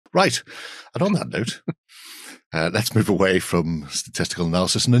Right. And on that note, let's move away from statistical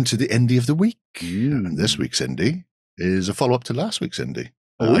analysis and into the indie of the week. And this week's indie is a follow-up to last week's indie.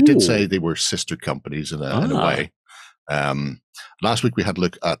 I did say they were sister companies in a way. Last week we had a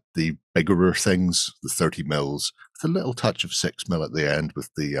look at the bigger things, the 30 mils, with a little touch of 6 mil at the end with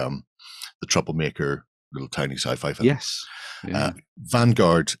the Troublemaker little tiny sci-fi film. Yes. Yeah.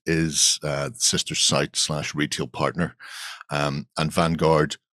 Vanguard is the sister site / retail partner. And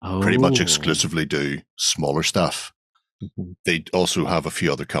Vanguard pretty much exclusively do smaller stuff. They also have a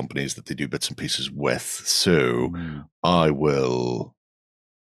few other companies that they do bits and pieces with. So I'll go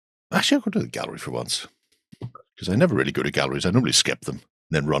to the gallery for once. Because I never really go to galleries. I normally skip them and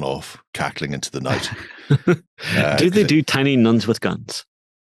then run off, cackling into the night. Do they do tiny nuns with guns?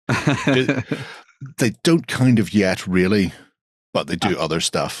 They don't kind of yet, really, but they do other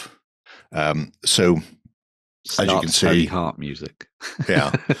stuff. So, as you can see, heart music.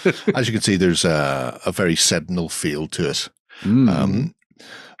 Yeah, as you can see, there's a very seasonal feel to it.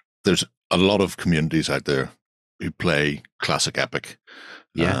 There's a lot of communities out there who play classic Epic,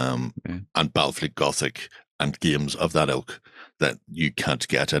 and Battlefleet Gothic, and games of that ilk that you can't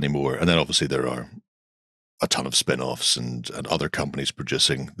get anymore. And then obviously there are a ton of spin-offs and other companies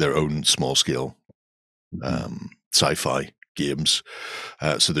producing their own small-scale sci-fi games.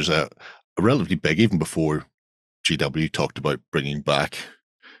 So there's a relatively big, even before GW talked about bringing back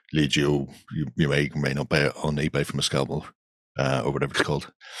Legio, you may not buy it on eBay from a scalpel or whatever it's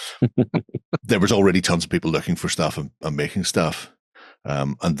called. There was already tons of people looking for stuff and making stuff.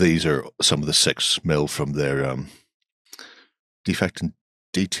 And these are some of the 6 mil from their Defect and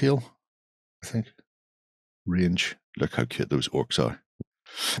Detail, I think, range. Look how cute those orcs are.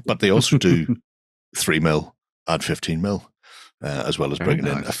 But they also do 3 mil and 15 mil, as well as bringing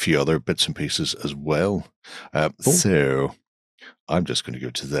in a few other bits and pieces as well. So I'm just going to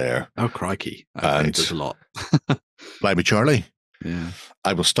go to there. Oh, crikey. Okay, and there's a lot. Blimey Charlie. Yeah.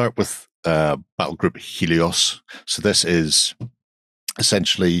 I will start with Battle Group Helios. So this is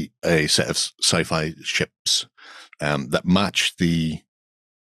essentially a set of sci-fi ships that match the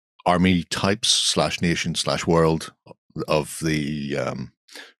army types / nation / world of the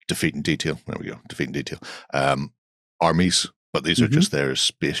Defeat and Detail. There we go, Defeat and Detail. Armies, but these are just their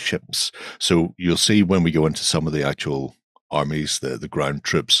spaceships. So you'll see when we go into some of the actual armies, the ground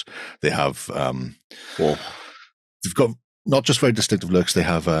troops, they have they've got not just very distinctive looks, they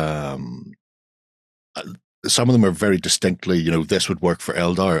have some of them are very distinctly, this would work for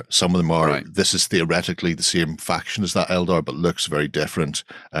Eldar. Some of them are, this is theoretically the same faction as that Eldar, but looks very different.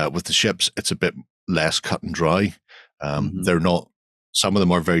 With the ships, it's a bit less cut and dry. They're not, some of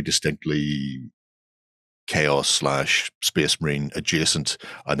them are very distinctly Chaos / Space Marine adjacent,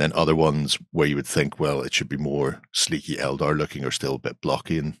 and then other ones where you would think, well, it should be more sleeky Eldar looking or still a bit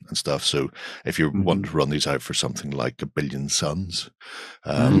blocky and stuff. So if you want to run these out for something like A Billion Suns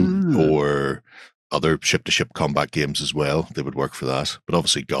or other ship-to-ship combat games as well, they would work for that. But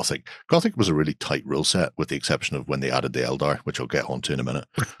obviously Gothic was a really tight rule set, with the exception of when they added the Eldar, which I'll get onto in a minute.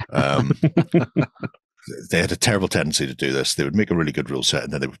 They had a terrible tendency to do this. They would make a really good rule set,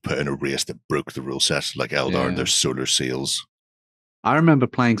 and then they would put in a race that broke the rule set, like Eldar and their solar seals. I remember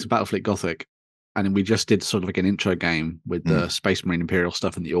playing some Battlefleet Gothic, and we just did sort of like an intro game with the Space Marine Imperial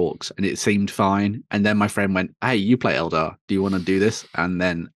stuff and the orcs, and it seemed fine. And then my friend went, "Hey, you play Eldar. Do you want to do this?" And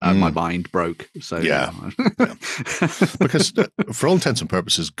then my mind broke. So Because for all intents and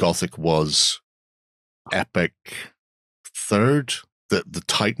purposes, Gothic was Epic third. The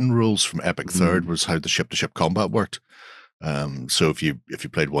Titan rules from Epic third was how the ship-to-ship combat worked. So if you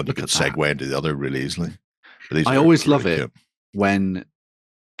played one, you could segue into the other really easily. I always love it when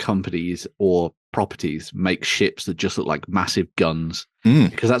companies or properties make ships that just look like massive guns,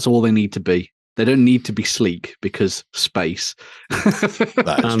 because that's all they need to be. They don't need to be sleek, because space.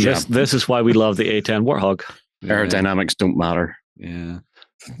 And this is why we love the A10 Warthog. Aerodynamics don't matter. Yeah.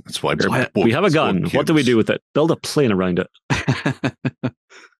 That's why we have a gun. What do we do with it? Build a plane around it.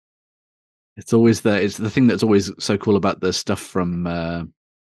 It's always there. It's the thing that's always so cool about the stuff from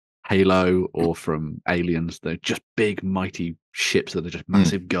Halo or from Aliens. They're just big, mighty ships that are just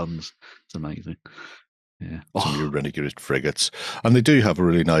massive guns. It's amazing. Yeah. Some of your renegade frigates. And they do have a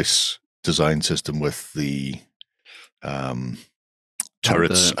really nice design system with the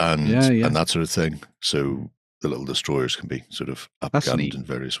turrets and that sort of thing. So the little destroyers can be sort of upgunned in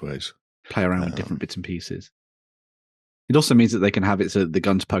various ways. Play around with different bits and pieces. It also means that they can have it so the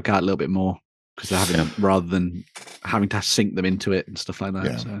guns poke out a little bit more, because they're having rather than having to sink them into it and stuff like that.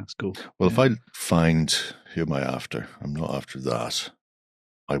 Yeah. So that's cool. Well, if I find, who am I after? I'm not after that.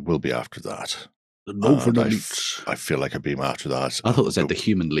 I will be after that. The Northern Elites. I feel like a beam after that. I thought it said the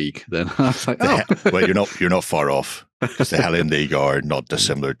Human League. Then I was like, oh, well, you're not far off, because the Hellion League are not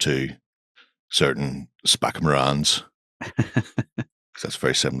dissimilar to certain Spackamarans. That's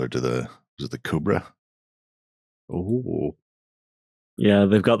very similar to the Cobra. Oh, yeah,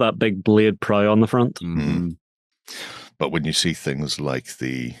 they've got that big blade prow on the front. mm-hmm. But when you see things like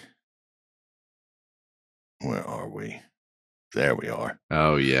where are we? There we are.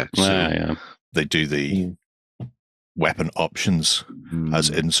 Oh yeah. So they do the weapon options as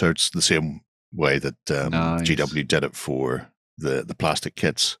inserts the same way that GW did it for the plastic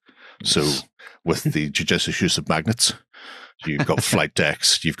kits. So with the judicious use of magnets, you've got flight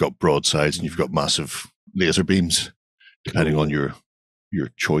decks, you've got broadsides, and you've got massive laser beams, depending on your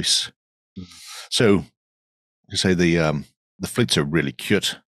choice. So you say the fleets are really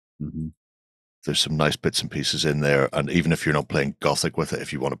cute. Mm-hmm. There's some nice bits and pieces in there, and even if you're not playing Gothic with it,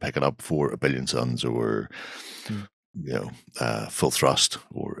 if you want to pick it up for A Billion Suns or Full Thrust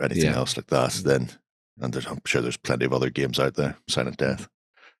or anything else like that, then I'm sure there's plenty of other games out there, Silent Death.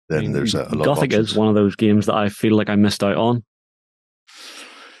 Then there's a lot Gothic of options. is one of those games that I feel like I missed out on.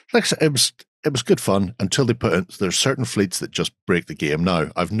 Like I said, it was good fun until they put in. There's certain fleets that just break the game.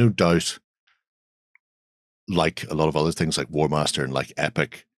 Now I've no doubt, like a lot of other things like War Master and like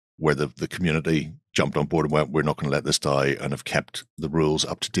Epic, where the community jumped on board and went, we're not going to let this die, and have kept the rules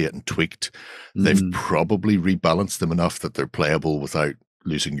up to date and tweaked. They've probably rebalanced them enough that they're playable without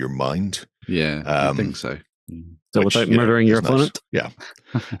losing your mind. Yeah, I think so. So without murdering your opponent? Nice.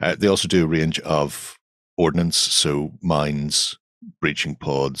 Yeah. They also do a range of ordnance, so mines, breaching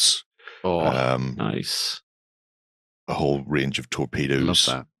pods. Nice. A whole range of torpedoes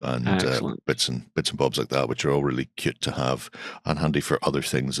and bits and bobs like that, which are all really cute to have and handy for other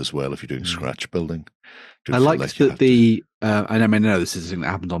things as well if you're doing scratch building. I like that I mean, I know this is something that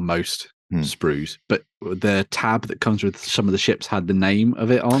happens on most sprues, but the tab that comes with some of the ships had the name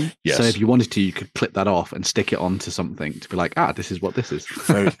of it on. Yes. So if you wanted to, you could clip that off and stick it onto something to be like, this is what this is.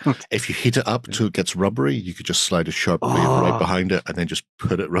 If you heat it up till it gets rubbery, you could just slide a sharp blade right behind it and then just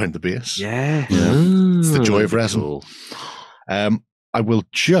put it around the base. Yeah. It's the joy of resin. Cool. I will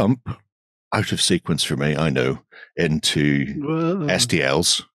jump out of sequence for me, I know, into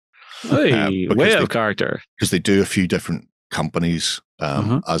STLs. Hey, way out of character. Because they do a few different companies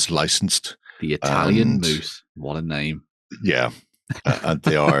as licensed. The Italian Moose. What a name. Yeah. And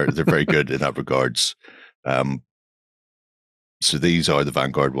they're very good in that regards. So these are the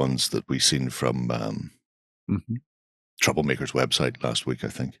Vanguard ones that we've seen from Troublemaker's website last week, I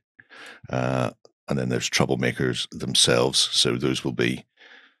think. And then there's Troublemakers themselves. So those will be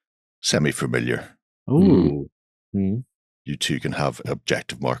semi-familiar. Oh. You two can have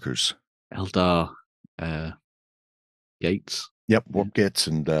objective markers. Eldar gates. Yep, warp gates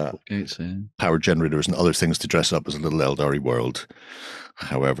and power generators and other things to dress up as a little Eldari world.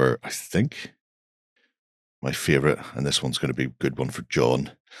 However, I think my favorite, and this one's going to be a good one for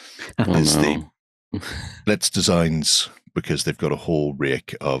John, is the Blitz designs, because they've got a whole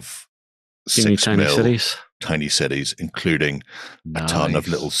rake of tiny cities, including a ton of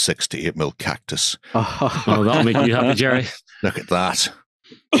little 6 to 8 mil cactus. That'll make you happy, Gerry. Look at that.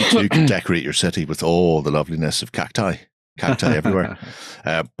 You can decorate your city with all the loveliness of cacti everywhere.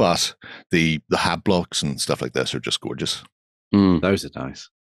 But the hab blocks and stuff like this are just gorgeous. Those are nice.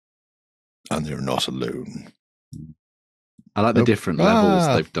 And they're not alone. I like the different levels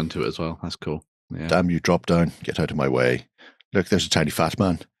they've done to it as well. That's cool. Yeah. Damn you, drop down, get out of my way. Look, there's a tiny fat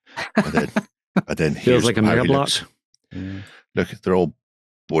man. And then feels like a mega block. Yeah. Look, they're all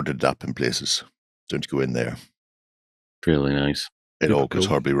boarded up in places. Don't go in there. Really nice. It all goes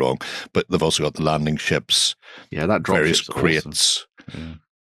horribly wrong. But they've also got the landing ships. Yeah, that various crates,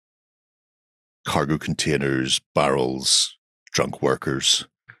 cargo containers, barrels, drunk workers.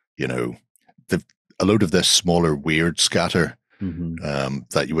 You know, a load of this smaller weird scatter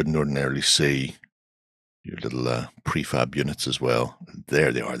that you wouldn't ordinarily see. Your little prefab units as well.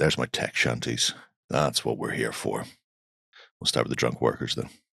 There they are. There's my tech shanties. That's what we're here for. We'll start with the drunk workers then.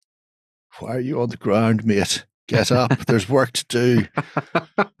 Why are you on the ground, mate? Get up. There's work to do.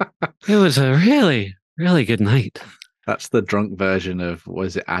 It was a really, really good night. That's the drunk version of,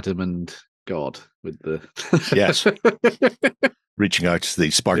 was it Adam and God with the... Yes. Reaching out to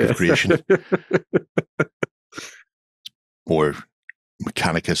the spark of creation. More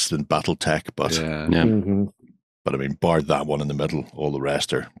Mechanicus than Battletech, but but I mean, bar that one in the middle, all the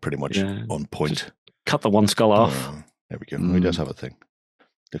rest are pretty much on point. Just cut the one skull off. There we go. He does have a thing.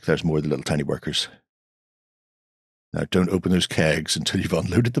 Look, there's more of the little tiny workers. Now, don't open those kegs until you've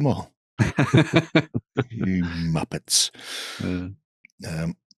unloaded them all. You muppets.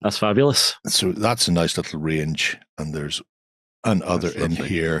 That's fabulous. So that's a nice little range, and there's another in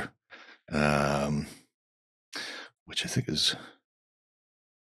here, which I think is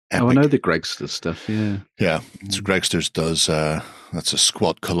epic. Oh, I know the Gregster stuff, yeah. Yeah, so Gregster's does, that's a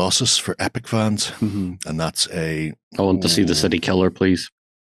Squat Colossus for Epic fans, and that's a... I want to see the City Killer, please.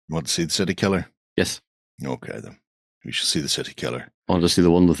 You want to see the City Killer? Yes. Okay, then. We should see the City Killer. I want to see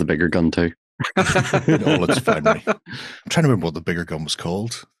the one with the bigger gun, too. No, it's fine. I'm trying to remember what the bigger gun was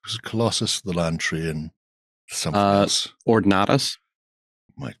called. It was a Colossus, the Lantry, and something else. Ordinatus?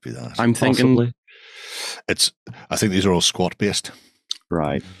 Might be that. I'm thinking... I think these are all squat-based.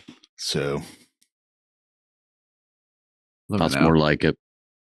 Right. So... That's more like it.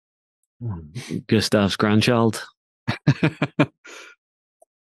 Gustav's grandchild.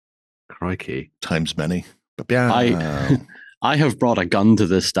 Crikey. Times many. But yeah. I have brought a gun to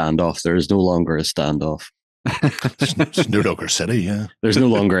this standoff. There is no longer a standoff. It's no longer city, yeah. There's no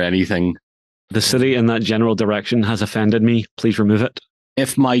longer anything. The city in that general direction has offended me. Please remove it.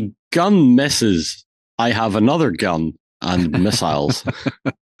 If my gun misses, I have another gun and missiles.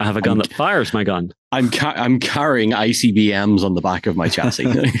 I have a gun that fires my gun. I'm carrying ICBMs on the back of my chassis.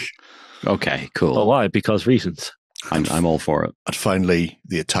 Okay, cool. Oh, why? Because reasons. I'm all for it. And finally,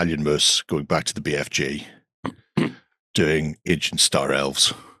 the Italian Moose, going back to the BFG, doing Ancient Star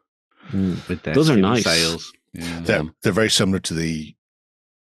Elves. With their Those are nice. Sails. Yeah. They're very similar to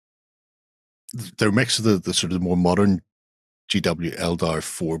they're a mix of the sort of more modern GW Eldar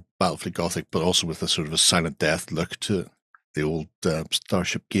 4 Battlefleet Gothic, but also with a sort of a Silent Death look to it. The old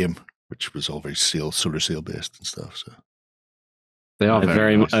Starship game, which was all very solar sail based and stuff. So they are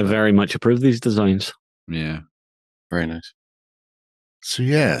I very much approve these designs. Yeah, very nice. So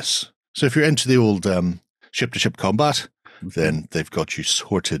yes, so if you're into the old ship to ship combat, then they've got you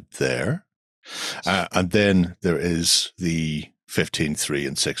sorted there. And then there is the 15, 3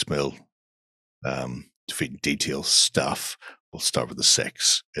 and 6 mil defeat and detail stuff. We'll start with the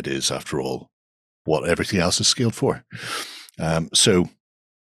 6. It is, after all, what everything else is scaled for. So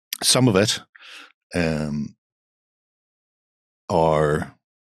some of it are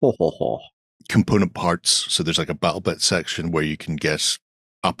component parts. So there's like a battle bit section where you can get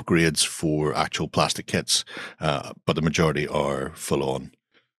upgrades for actual plastic kits, but the majority are full on,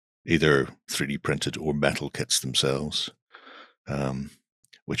 either 3D printed or metal kits themselves,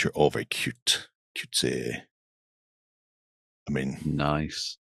 which are all very cutesy. I mean,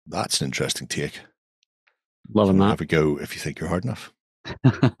 nice. That's an interesting take. Loving that. Have a go if you think you're hard enough.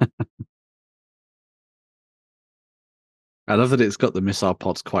 I love that it's got the missile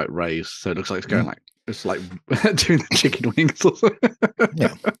pods quite raised, so it looks like it's going it's like doing the chicken wings or something.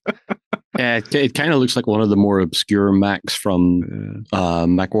 Yeah. Yeah, it kind of looks like one of the more obscure Macs from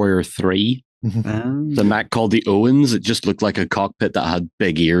MechWarrior 3. The Mac called the Owens. It just looked like a cockpit that had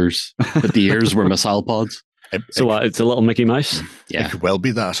big ears, but the ears were missile pods. So it's a little Mickey Mouse? Yeah. It could well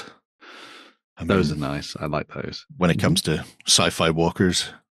be that. I mean, those are nice. I like those. When it comes to sci-fi walkers,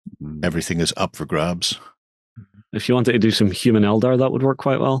 everything is up for grabs. If you wanted to do some human Eldar, that would work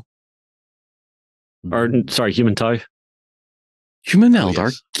quite well. Or, sorry, human Tau. Human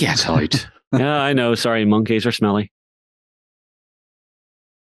Eldar? Yes. Get out. Yeah, I know. Sorry, monkeys are smelly.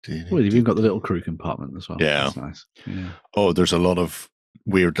 Well, you've even got the little crew compartment as well. Yeah. That's nice. Yeah. Oh, there's a lot of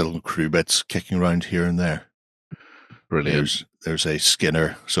weird little crew bits kicking around here and there. Brilliant. There's a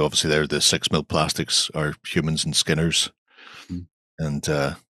Skinner. So obviously there the 6 mil plastics are humans and Skinners. And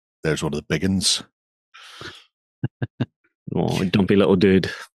there's one of the big uns. Oh, dumpy little dude.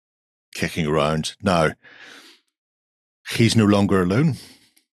 Kicking around. Now, he's no longer alone.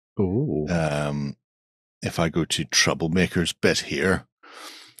 Oh. If I go to Troublemaker's bit here.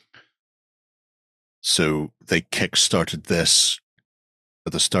 So they kickstarted this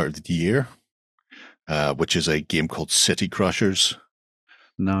at the start of the year, which is a game called City Crushers.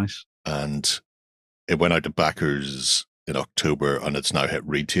 Nice. And it went out to backers in October and it's now hit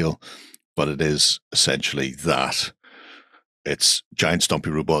retail. But it is essentially that. It's giant stumpy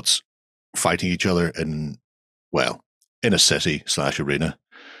robots fighting each other in a city / arena.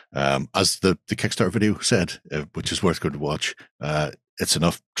 As the Kickstarter video said, which is worth going to watch, it's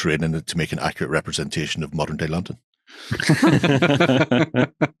enough terrain in it to make an accurate representation of modern day London.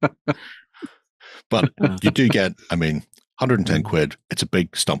 But you do get, 110 quid. It's a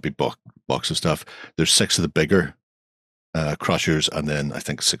big stumpy box of stuff. There's 6 of the bigger crushers, and then I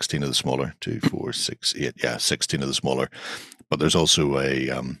think 16 of the smaller. 2, 4, 6, 8. Yeah, 16 of the smaller. But there's also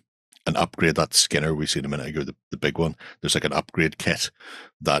an upgrade, that Skinner we seen a minute ago, the big one. There's like an upgrade kit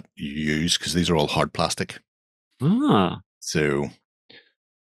that you use because these are all hard plastic. So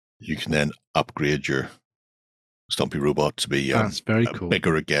you can then upgrade your Stumpy Robot to be That's very cool.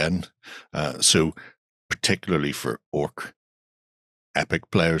 bigger again. So particularly for orc epic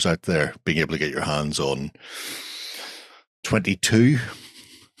players out there, being able to get your hands on 22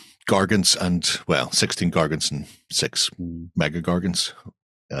 Gargants and 16 Gargants and 6 Mega Gargants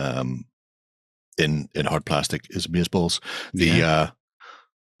in hard plastic is amazeballs. The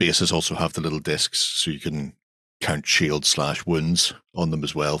bases also have the little discs, so you can count shield / wounds on them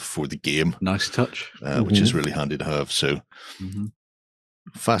as well for the game. Nice touch. Which is really handy to have. So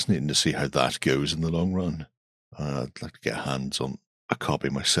fascinating to see how that goes in the long run. I'd like to get hands on a copy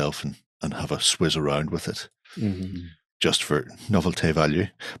myself and have a swizz around with it, just for novelty value.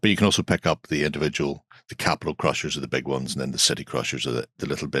 But you can also pick up the capital crushers are the big ones, and then the city crushers are the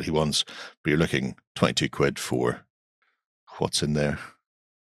little bitty ones. But you're looking 22 quid for what's in there.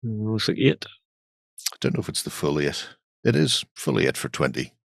 Looks like 8. I don't know if it's the full 8. It is full 8 for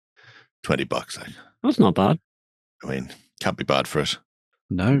 20 bucks. That's not bad. I mean, can't be bad for it.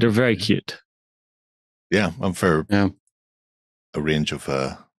 No. They're very cute. Yeah, I'm for a range of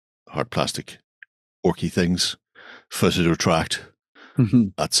hard plastic orky things. Fuzzy to retract.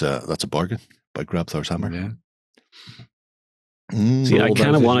 That's a bargain by Grabthar's Hammer. Yeah. See, I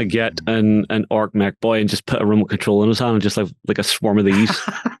kind of want to get an orc mech boy and just put a remote control in his hand and just like a swarm of these.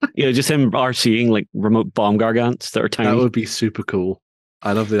 Just him RCing like remote bomb gargants that are tiny. That would be super cool.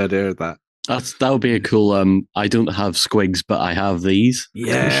 I love the idea of that. That would be a cool. I don't have squigs, but I have these.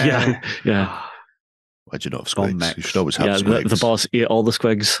 Yeah. Why'd you not have squigs? You should always have squigs. The boss ate all the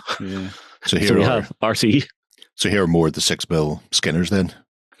squigs. Yeah. So here we have RC. So here are more of the 6mm skinners then.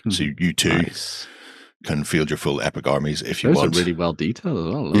 So you two can field your full epic armies if you want. Those are really well detailed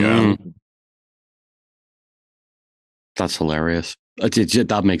as well. Yeah. That's hilarious.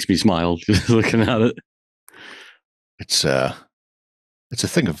 That makes me smile just looking at it. It's a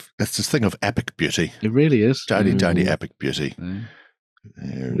thing of epic beauty. It really is. Tiny epic beauty.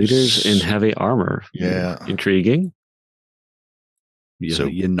 Leaders in heavy armor. Yeah. Intriguing. So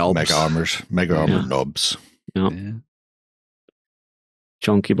your knobs. Mega armor knobs. Yeah.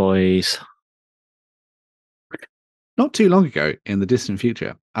 Chunky boys. Not too long ago, in the distant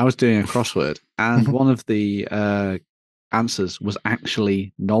future, I was doing a crossword, and one of the answers was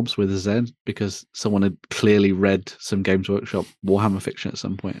actually knobs with a Z, because someone had clearly read some Games Workshop Warhammer fiction at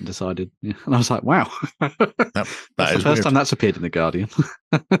some point and decided. Yeah. And I was like, wow. That's the first time that's appeared in The Guardian.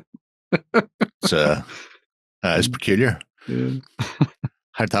 It's peculiar. Yeah.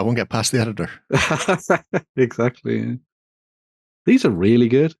 How'd that one get past the editor? Exactly. Yeah. These are really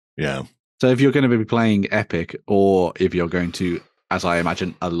good. Yeah. So if you're going to be playing Epic, or if you're going to, as I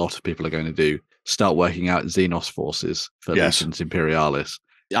imagine a lot of people are going to do, start working out Xenos forces for Legions Imperialis.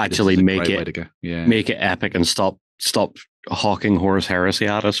 Actually make it way to go. Yeah. Make it epic and stop hawking Horus Heresy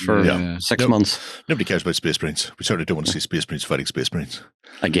at us for 6 months. Nobody cares about Space Marines. We certainly don't want to see Space Marines fighting Space Marines.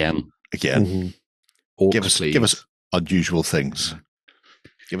 Again. Give us unusual things.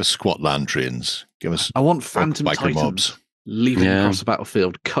 Give us squat land trains. Give us I want Phantom Titans mobs leaping across the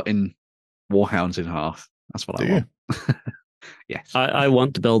battlefield, cutting warhounds in half. That's what I want. Yes. I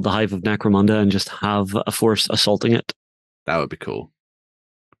want to build the Hive of Necromunda and just have a force assaulting it. That would be cool.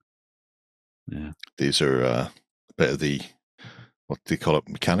 Yeah. These are a bit of the, what do they call it,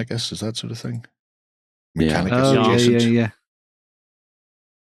 Mechanicus? Is that sort of thing? Mechanicus yeah.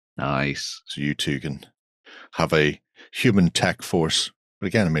 Nice. So you two can have a human tech force. But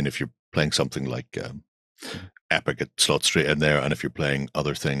again, I mean, if you're playing something like Epic, it slots straight in there. And if you're playing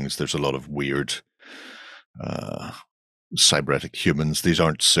other things, there's a lot of weird cybernetic humans. These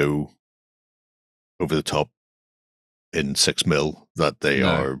aren't so over the top in 6mm that they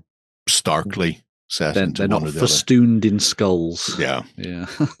are starkly set into they're one not or the festooned in skulls. Yeah.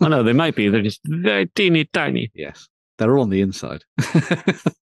 Oh no, they might be. They're just very teeny tiny. Yes. They're all on the inside.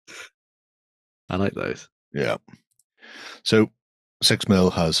 I like those. Yeah. So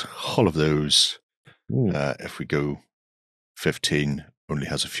 6mm has all of those. If we go 15, only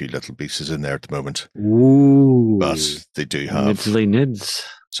has a few little pieces in there at the moment. Ooh. But they do have some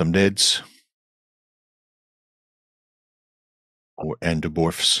nids. Or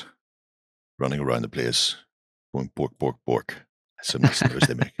endomorphs running around the place going bork, bork, bork. Some nice noise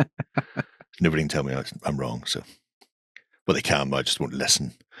they make. Nobody can tell me I'm wrong. So, but they can. I just won't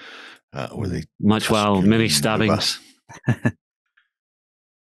listen. Or they many stabbings.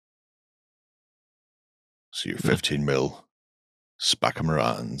 So your 15mm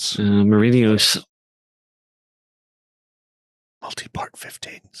Spackamarans. Marinios. Multi-part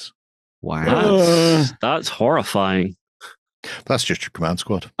 15s. Wow. That's horrifying. That's just your command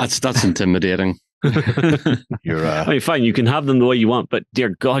squad. That's intimidating. You're I mean, fine, you can have them the way you want, but dear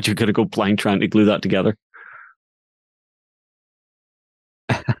God, you're going to go blind trying to glue that together.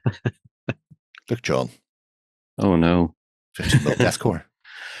 Look, John. Oh no. 15 mil deathcore.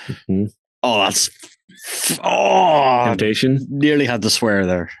 Oh, that's Temptation. Nearly had to swear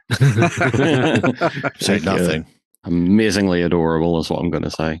there. Say nothing. Amazingly adorable is what I'm going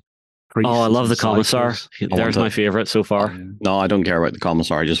to say. I love the Priests and commissar. ciphers. There's my favorite so far. No, I don't care about the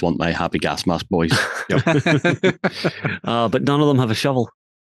commissar. I just want my happy gas mask boys. But none of them have a shovel.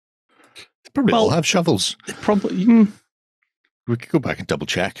 They probably all have shovels. Probably. We could go back and double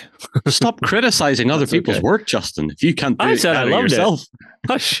check. Stop criticizing other people's work, Justin. If you can't do I it, said I loved yourself.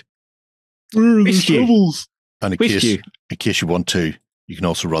 Hush. Shovels. And in case you want to, you can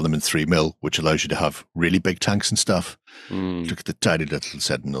also run them in 3 mil, which allows you to have really big tanks and stuff. Look at the tiny little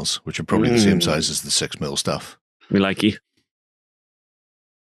Sentinels, which are probably the same size as the 6 mil stuff. We like you.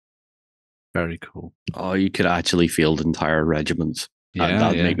 Very cool. Oh, you could actually field entire regiments.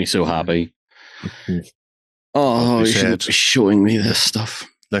 That'd make me so happy. Oh, you shouldn't be showing me this stuff.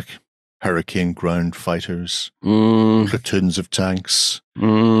 Look, Hurricane ground fighters, platoons of tanks.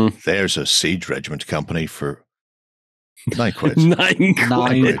 There's a siege regiment company for 9 quid.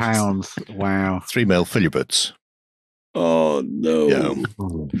 £9. Wow. 3 mil, fill your boots. Oh no! Yeah.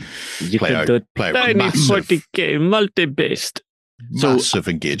 You could do tiny 40k multi-based. Massive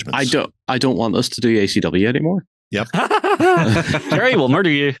engagements. I don't want us to do ACW anymore. Yep. Gerry will murder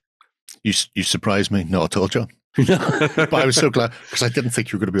you. You surprised me. Not at all, John. But I was so glad because I didn't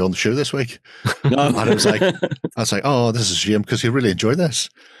think you were going to be on the show this week. And I was like, oh, this is a shame because you really enjoyed this.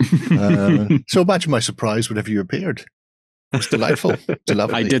 So imagine my surprise whenever you appeared. It was delightful.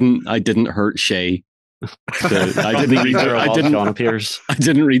 I didn't hurt Shay. I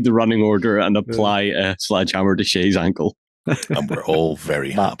didn't read the running order and apply a sledgehammer to Shay's ankle. And we're all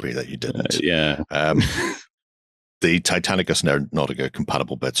very happy that you didn't. Yeah. The Titanicus and Aeronautica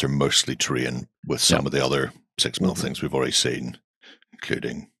compatible bits are mostly terrain with some of the other 6 mil things we've already seen,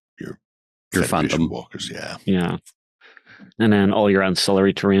 including your Phantom walkers. Yeah. And then all your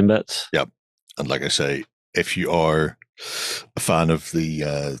ancillary terrain bits. Yep. And like I say, if you are a fan of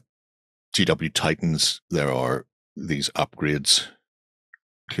the GW Titans, there are these upgrades,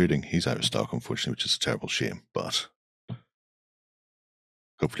 including he's out of stock, unfortunately, which is a terrible shame, but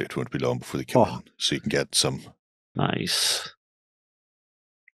hopefully it won't be long before they come in, so you can get some nice,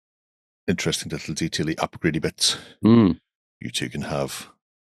 interesting little detaily upgradey bits. You two can have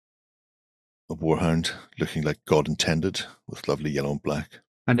a Warhound looking like God intended with lovely yellow and black.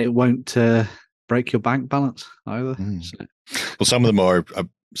 And it won't break your bank balance either. So. Well, some of them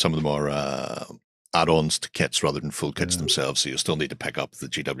are add-ons to kits rather than full kits themselves, so you still need to pick up the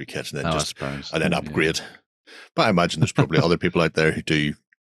GW kit and then upgrade. But I imagine there's probably other people out there who do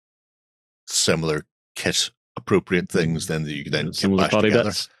similar kit appropriate things, then that you can then get back together.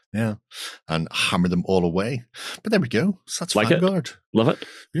 Bits. Yeah, and hammer them all away. But there we go. So that's Vanguard. Love it.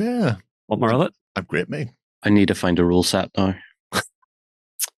 Yeah. Want more of it? I'm great, mate. I need to find a rule set now.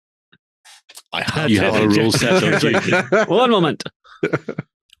 I have. You have a rule set. One moment.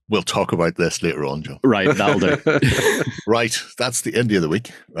 We'll talk about this later on, John. Right, that'll do. Right, that's the India of the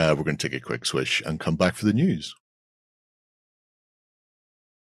week. We're going to take a quick swish and come back for the news.